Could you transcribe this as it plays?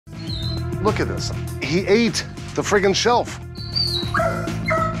Look at this. He ate the friggin' shelf.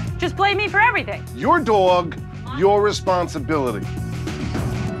 Just blame me for everything. Your dog, your responsibility.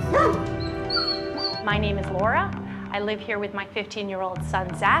 My name is Laura. I live here with my 15-year-old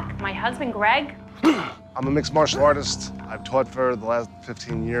son, Zach, my husband, Greg. I'm a mixed martial artist. I've taught for the last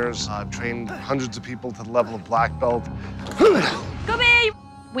 15 years. I've trained hundreds of people to the level of black belt. Scooby!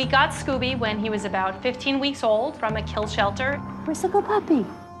 We got Scooby when he was about 15 weeks old from a kill shelter. Where's the good puppy?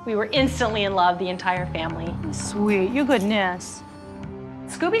 We were instantly in love, the entire family. Sweet, you goodness.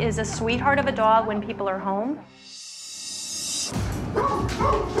 Scooby is a sweetheart of a dog when people are home.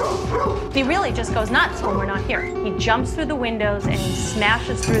 He really just goes nuts when we're not here. He jumps through the windows and he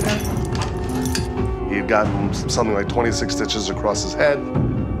smashes through them. He'd gotten something like 26 stitches across his head.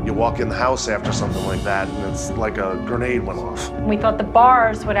 You walk in the house after something like that, and it's like a grenade went off. We thought the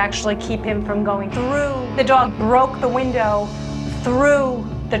bars would actually keep him from going through. The dog broke the window through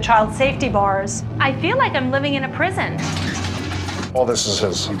the child safety bars. I feel like I'm living in a prison. All this is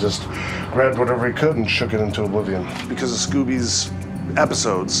his. He just grabbed whatever he could and shook it into oblivion. Because of Scooby's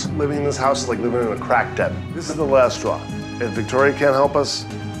episodes, living in this house is like living in a crack den. This is the last straw. If Victoria can't help us,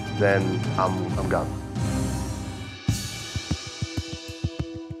 then I'm gone.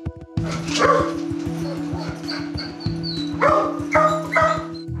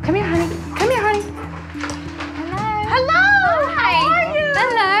 Come here, honey. Come here, honey. Hello. Hi. How are you?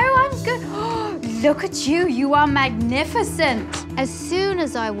 Hello, I'm good. Oh, look at you. You are magnificent. As soon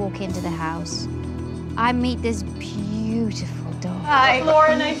as I walk into the house, I meet this beautiful dog. Hi.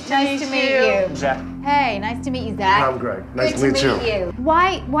 Laura, nice to meet you. Zach. Hey, nice to meet you, Zach. I'm Greg. Nice Good to meet you.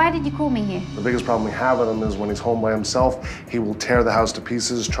 Why did you call me here? The biggest problem we have with him is when he's home by himself, he will tear the house to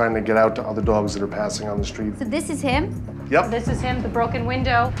pieces trying to get out to other dogs that are passing on the street. So this is him? Yep. This is him, the broken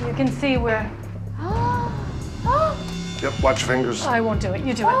window. You can see where... Yep, watch your fingers. I won't do it,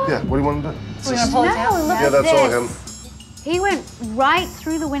 you do it. Yeah, what do you want to do? We're gonna pull it down. Look Yeah, at that's all him. this. He went right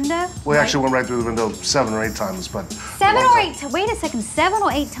through the window? We actually went right through the window 7 or 8 times, but... 7 or 8 times? Wait a second, 7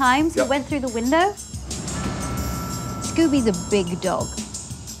 or 8 times Yep. he went through the window? Scooby's a big dog,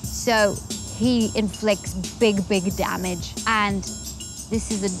 so he inflicts big damage. And this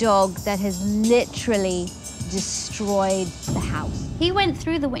is a dog that has literally destroyed the house. He went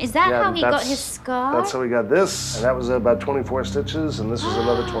through the window. Is that how he got his scar? That's how he got this, and that was about 24 stitches, and this was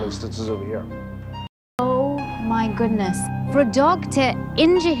another 20 stitches over here. Oh my goodness. For a dog to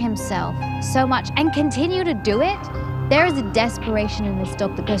injure himself so much and continue to do it, there is a desperation in this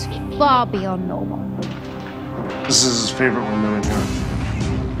dog that goes far beyond normal. This is his favorite window in here.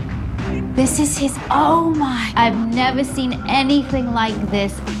 This is his, oh my. I've never seen anything like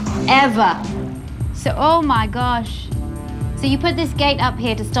this, ever. So, oh my gosh. So you put this gate up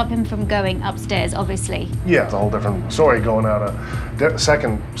here to stop him from going upstairs, obviously. Yeah, it's a whole different story going out a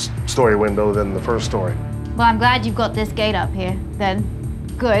second story window than the first story. Well, I'm glad you've got this gate up here, then.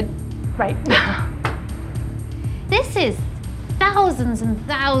 Good. Right. This is thousands and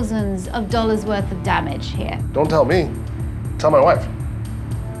thousands of dollars worth of damage here. Don't tell me, tell my wife.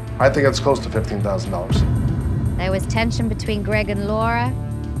 I think it's close to $15,000. There was tension between Greg and Laura.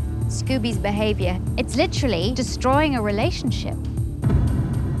 Scooby's behavior, it's literally destroying a relationship.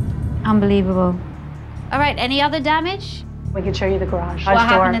 Unbelievable. All right, any other damage? We can show you the garage. What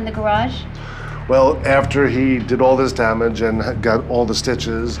happened in the garage? Well, after he did all this damage and got all the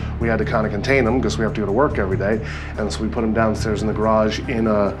stitches, we had to kind of contain him because we have to go to work every day. And so we put him downstairs in the garage in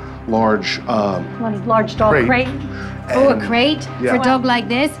a large large dog crate. Oh, a crate Yeah. for a dog like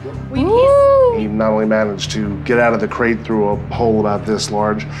this? He not only managed to get out of the crate through a hole about this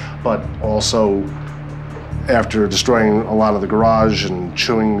large, but also after destroying a lot of the garage and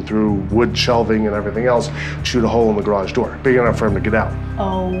chewing through wood shelving and everything else, chewed a hole in the garage door, big enough for him to get out.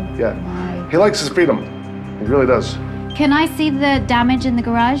 Oh Yeah. my. He likes his freedom. He really does. Can I see the damage in the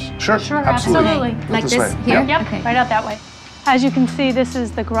garage? Sure, absolutely. absolutely. Like this this way. here? Yep, Okay. right out that way. As you can see, this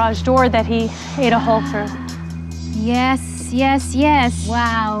is the garage door that he ate a hole through. Yes, yes, yes.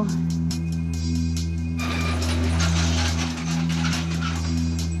 Wow.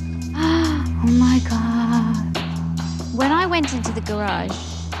 Oh my God. When I went into the garage,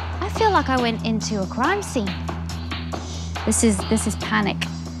 I feel like I went into a crime scene. This is panic.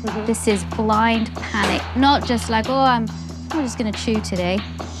 This is blind panic. Not just like, oh, I'm just gonna chew today.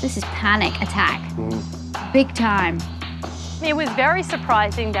 This is panic attack. Big time. It was very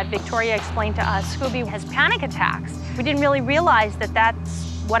surprising that Victoria explained to us Scooby has panic attacks. We didn't really realize that that's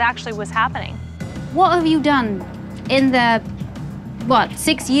what actually was happening. What have you done in the, what,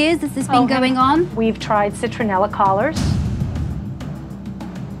 6 years that this has been going on? We've tried citronella collars.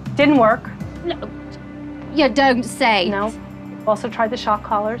 Didn't work. No. You don't say. No. Also tried the shock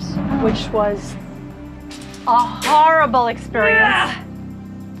collars, which was a horrible experience.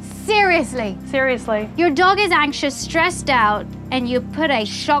 Seriously? Seriously. Your dog is anxious, stressed out, and you put a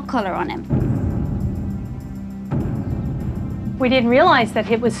shock collar on him. We didn't realize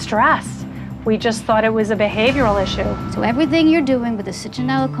that it was stress. We just thought it was a behavioral issue. So everything you're doing with the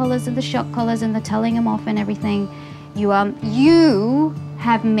citronella collars and the shock collars and the telling him off and everything, you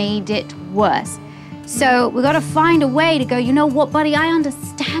have made it worse. So we got to find a way to go, you know what, buddy, I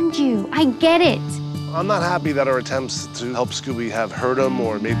understand you. I get it. I'm not happy that our attempts to help Scooby have hurt him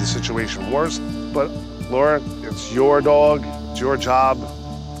or made the situation worse, but Laura, it's your dog, it's your job,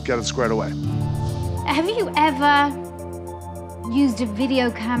 get it squared away. Have you ever used a video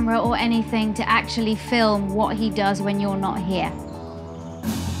camera or anything to actually film what he does when you're not here?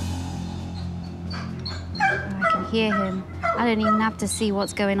 I can hear him. I don't even have to see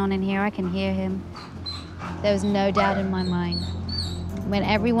what's going on in here. I can hear him. There was no doubt in my mind. When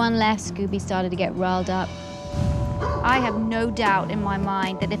everyone left, Scooby started to get riled up. I have no doubt in my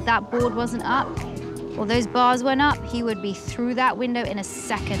mind that if that board wasn't up, or those bars weren't up, he would be through that window in a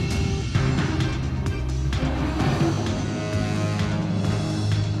second.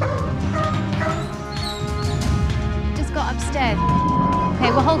 Just got upstairs. Okay,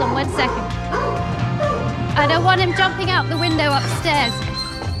 well, hold on 1 second. I don't want him jumping out the window upstairs.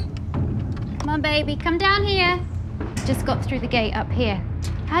 Come on, baby, come down here. Just got through the gate up here.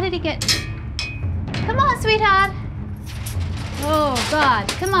 How did he get? Come on, sweetheart. Oh, God,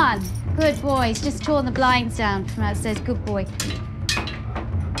 come on. Good boy. He's just torn the blinds down from upstairs. Good boy.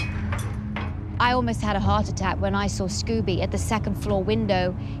 I almost had a heart attack when I saw Scooby at the second floor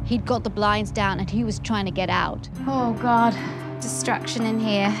window. He'd got the blinds down and he was trying to get out. Oh, God. Distraction in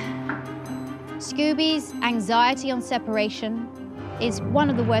here. Scooby's anxiety on separation is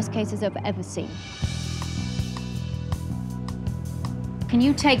one of the worst cases I've ever seen. Can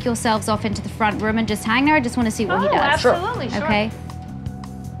you take yourselves off into the front room and just hang there? I just want to see what he does. Absolutely, sure. Okay.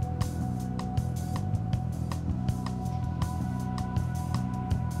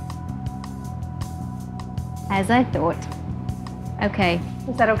 As I thought. Okay.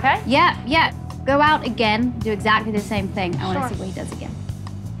 Is that okay? Yeah. Go out again, do exactly the same thing. I want Sure. to see what he does again.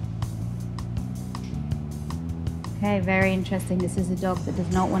 Okay, very interesting. This is a dog that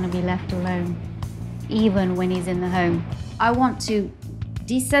does not want to be left alone, even when he's in the home. I want to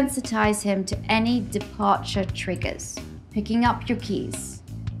desensitize him to any departure triggers. Picking up your keys,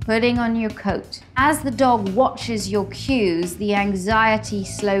 putting on your coat. As the dog watches your cues, the anxiety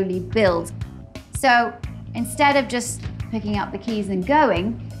slowly builds. So instead of just picking up the keys and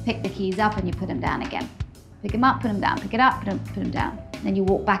going, pick the keys up and you put them down again. Pick them up, put them down, pick it up, put them down. Then you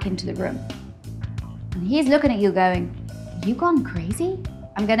walk back into the room. And he's looking at you going, "Have you gone crazy?"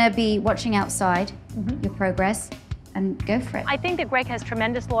 I'm gonna be watching outside your progress and go for it. I think that Greg has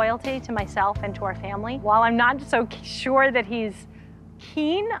tremendous loyalty to myself and to our family. While I'm not so sure that he's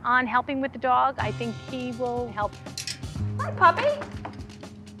keen on helping with the dog, I think he will help. Hi, puppy.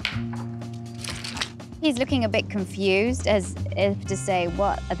 He's looking a bit confused, as if to say,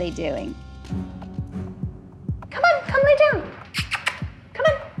 what are they doing? Come on, come lay down. Come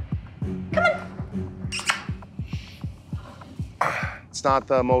on, come on. It's not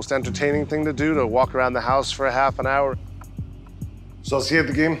the most entertaining thing to do, to walk around the house for a half an hour. So I'll see you at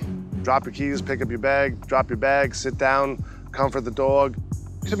the game. Drop your keys, pick up your bag, drop your bag, sit down, comfort the dog.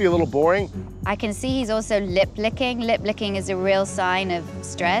 Could be a little boring. I can see he's also lip licking. Lip licking is a real sign of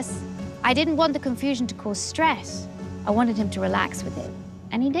stress. I didn't want the confusion to cause stress. I wanted him to relax with it,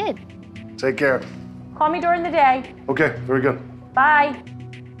 and he did. Take care. Call me during the day. Okay, very good. Bye.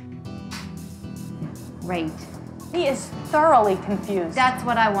 Great. He is thoroughly confused. That's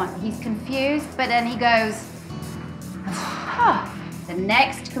what I want. He's confused, but then he goes, the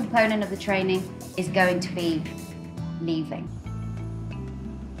next component of the training is going to be leaving.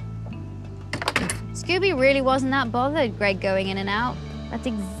 Scooby really wasn't that bothered, Greg going in and out. That's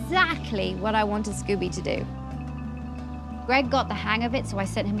exactly what I wanted Scooby to do. Greg got the hang of it, so I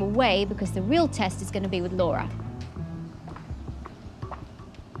sent him away because the real test is going to be with Laura.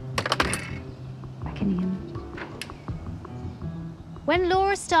 I can hear him. When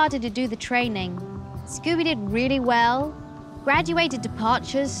Laura started to do the training, Scooby did really well. Graduated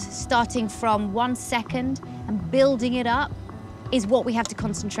departures, starting from 1 second and building it up, is what we have to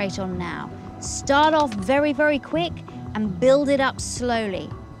concentrate on now. Start off very, very quick and build it up slowly.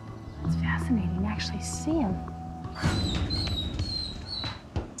 It's fascinating to actually see him.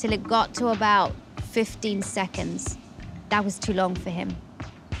 Till it got to about 15 seconds. That was too long for him.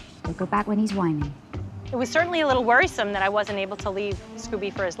 We'll go back when he's whining. It was certainly a little worrisome that I wasn't able to leave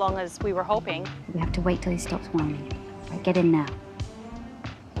Scooby for as long as we were hoping. We have to wait till he stops whining. Right, get in now.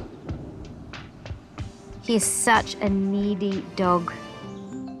 He is such a needy dog.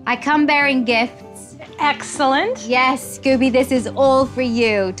 I come bearing gifts. Excellent. Yes, Scooby, this is all for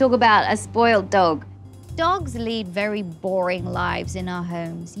you. Talk about a spoiled dog. Dogs lead very boring lives in our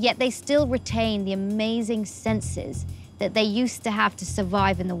homes, yet they still retain the amazing senses that they used to have to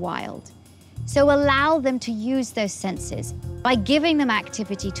survive in the wild. So allow them to use those senses by giving them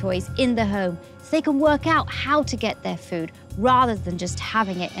activity toys in the home so they can work out how to get their food rather than just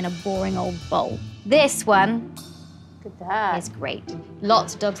having it in a boring old bowl. This one is great.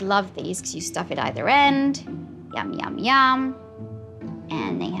 Lots of dogs love these because you stuff it either end. Yum, yum, yum.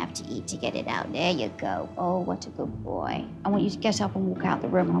 And they have to eat to get it out. There you go. Oh, what a good boy. I want you to get up and walk out the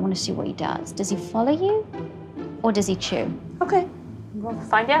room, and I want to see what he does. Does he follow you, or does he chew? Okay, we'll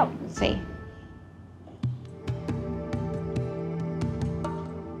find out. Let's see.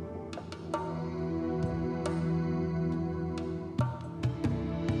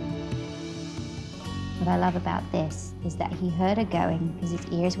 What I love about this is that he heard her going because his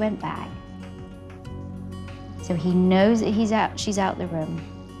ears went back. So he knows that she's out the room,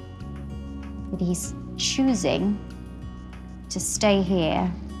 but he's choosing to stay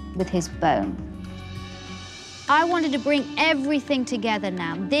here with his bone. I wanted to bring everything together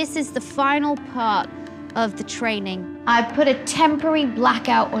now. This is the final part of the training. I put a temporary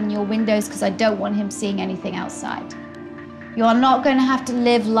blackout on your windows because I don't want him seeing anything outside. You are not going to have to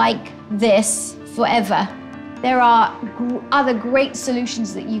live like this forever. There are other great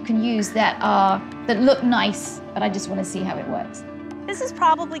solutions that you can use that look nice, but I just want to see how it works. This is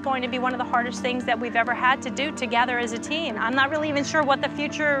probably going to be one of the hardest things that we've ever had to do together as a team. I'm not really even sure what the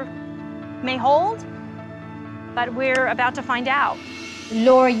future may hold, but we're about to find out.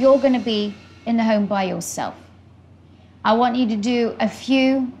 Laura, you're going to be in the home by yourself. I want you to do a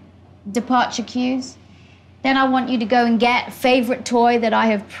few departure cues. Then I want you to go and get a favorite toy that I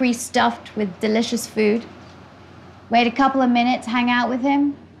have pre-stuffed with delicious food. Wait a couple of minutes, hang out with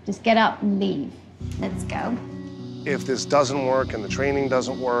him, just get up and leave. Let's go. If this doesn't work and the training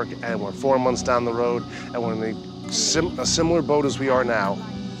doesn't work and we're 4 months down the road and we're in a similar boat as we are now,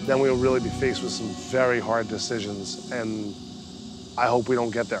 then we'll really be faced with some very hard decisions, and I hope we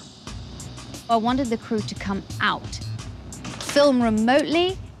don't get there. I wanted the crew to come out, film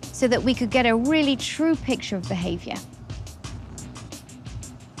remotely, so that we could get a really true picture of behavior.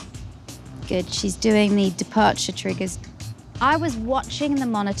 Good, she's doing the departure triggers. I was watching the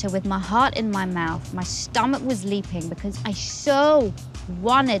monitor with my heart in my mouth. My stomach was leaping because I so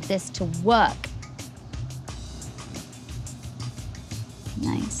wanted this to work.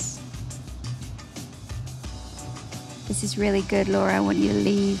 Nice. This is really good, Laura. I want you to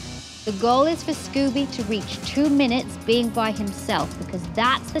leave. The goal is for Scooby to reach 2 minutes being by himself because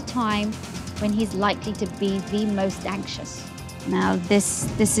that's the time when he's likely to be the most anxious. Now this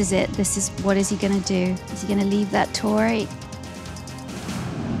is it. What is he gonna do? Is he gonna leave that toy?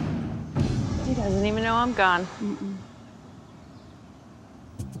 He doesn't even know I'm gone.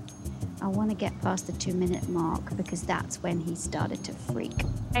 I want to get past the 2 minute mark because that's when he started to freak.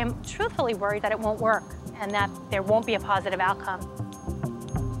 I am truthfully worried that it won't work and that there won't be a positive outcome.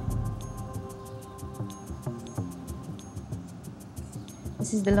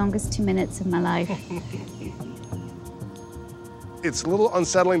 This is the longest 2 minutes of my life. It's a little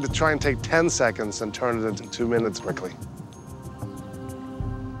unsettling to try and take 10 seconds and turn it into 2 minutes quickly.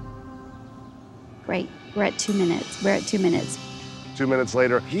 Great, we're at 2 minutes. We're at 2 minutes. 2 minutes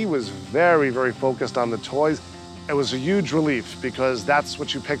later, he was very, very focused on the toys. It was a huge relief because that's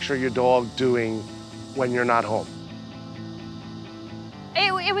what you picture your dog doing when you're not home.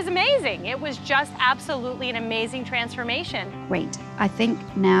 It was amazing. It was just absolutely an amazing transformation. Great. I think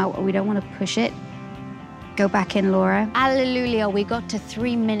now we don't want to push it. Go back in, Laura. Hallelujah, we got to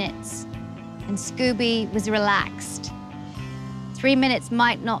 3 minutes and Scooby was relaxed. 3 minutes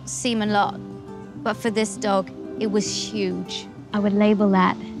might not seem a lot, but for this dog, it was huge. I would label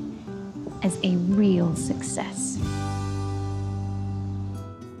that as a real success.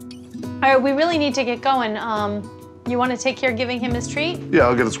 All right, we really need to get going. You want to take care of giving him his treat? Yeah,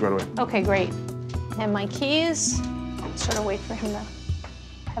 I'll get it squared away. Okay, great. And my keys. Sort of wait for him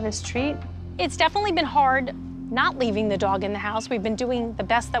to have his treat. It's definitely been hard not leaving the dog in the house. We've been doing the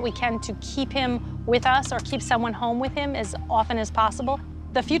best that we can to keep him with us or keep someone home with him as often as possible.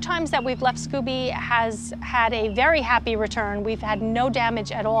 The few times that we've left, Scooby has had a very happy return. We've had no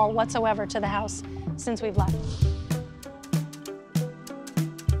damage at all whatsoever to the house since we've left.